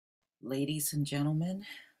Ladies and gentlemen,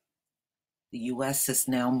 the U.S. is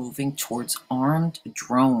now moving towards armed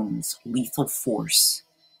drones, lethal force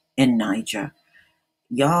in Niger.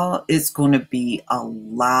 Y'all, it's going to be a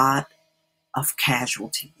lot of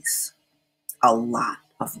casualties, a lot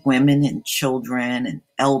of women and children and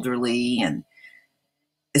elderly, and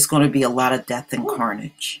it's going to be a lot of death and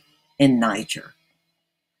carnage in Niger.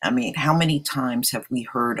 I mean, how many times have we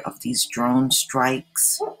heard of these drone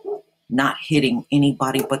strikes not hitting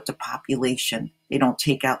anybody but the population? They don't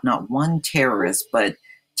take out not one terrorist, but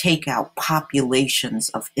take out populations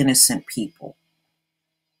of innocent people.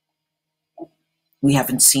 We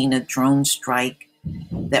haven't seen a drone strike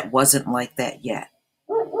that wasn't like that yet.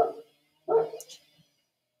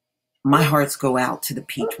 My hearts go out to the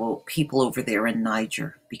people over there in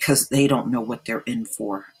Niger because they don't know what they're in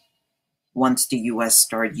for. Once the U.S.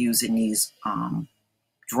 started using these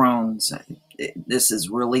drones, this is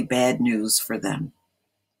really bad news for them.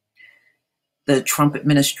 The Trump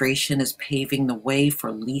administration is paving the way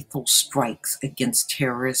for lethal strikes against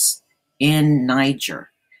terrorists in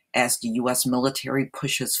Niger as the U.S. military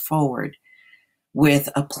pushes forward with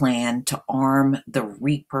a plan to arm the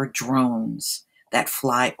Reaper drones that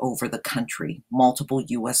fly over the country, multiple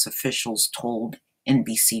U.S. officials told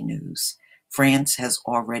NBC News. France has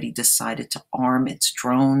already decided to arm its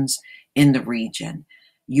drones in the region.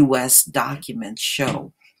 U.S. documents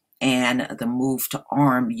show, and the move to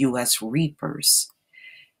arm U.S. Reapers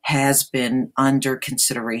has been under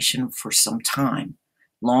consideration for some time,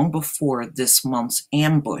 long before this month's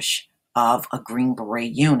ambush of a Green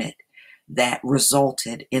Beret unit that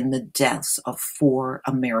resulted in the deaths of 4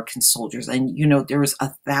 American soldiers. And you know, there's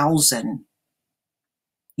 1,000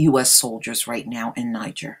 U.S. soldiers right now in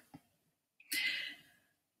Niger.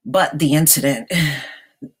 But the incident,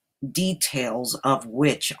 details of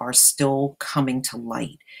which are still coming to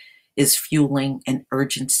light, is fueling an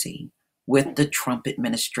urgency with the Trump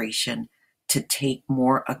administration to take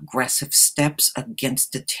more aggressive steps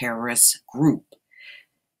against the terrorist group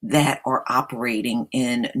that are operating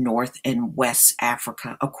in North and West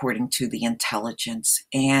Africa, according to the intelligence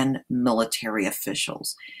and military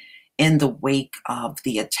officials. In the wake of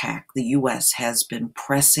the attack, the U.S. has been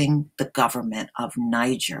pressing the government of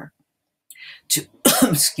Niger to,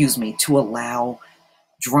 to allow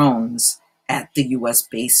drones at the U.S.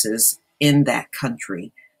 bases in that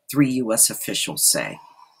country, 3 U.S. officials say.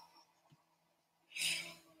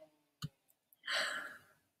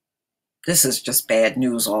 This is just bad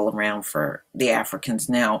news all around for the Africans.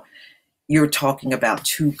 Now, you're talking about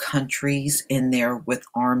 2 countries in there with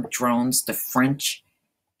armed drones, the French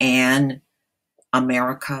and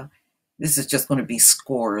America. This is just going to be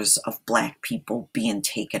scores of Black people being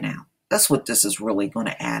taken out. That's what this is really going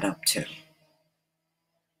to add up to.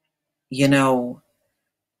 You know,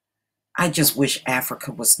 I just wish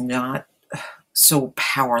Africa was not so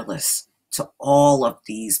powerless to all of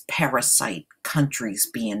these parasite countries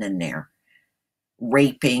being in there,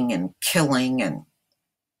 raping and killing and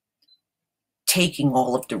taking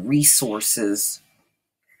all of the resources.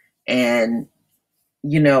 And,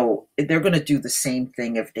 you know, they're going to do the same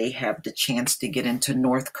thing if they have the chance to get into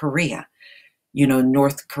North Korea. You know,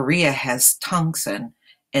 North Korea has tungsten,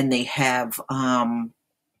 and they have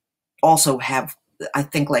also have, I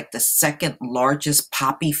think, like the 2nd largest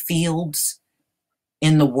poppy fields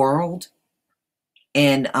in the world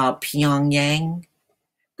in Pyongyang.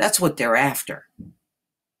 That's what they're after.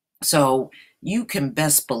 So you can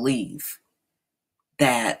best believe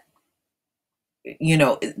that, you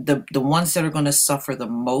know, the ones that are going to suffer the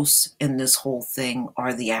most in this whole thing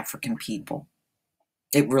are the African people.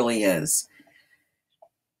 It really is.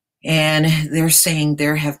 And they're saying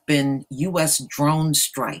there have been U.S. drone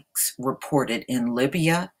strikes reported in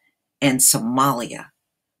Libya and Somalia,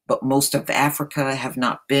 but most of Africa have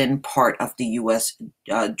not been part of the U.S.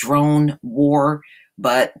 Drone war.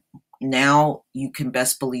 But now you can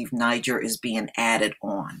best believe Niger is being added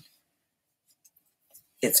on.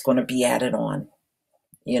 It's going to be added on.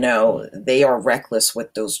 You know, they are reckless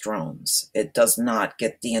with those drones. It does not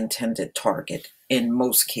get the intended target in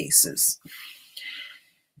most cases.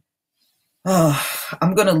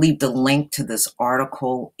 I'm going to leave the link to this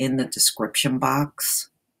article in the description box.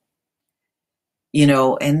 You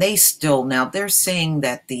know, and they still, now they're saying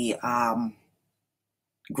that the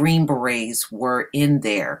Green Berets were in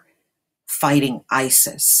there fighting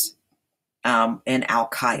ISIS and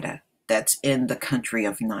Al-Qaeda that's in the country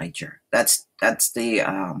of Niger. That's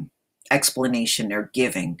the explanation they're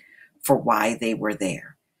giving for why they were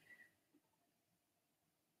there.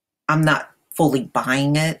 I'm not fully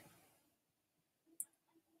buying it,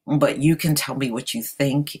 but you can tell me what you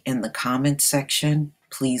think in the comment section.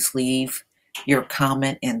 Please leave your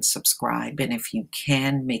comment and subscribe. And if you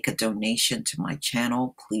can make a donation to my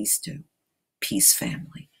channel, please do. Peace,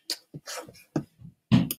 family.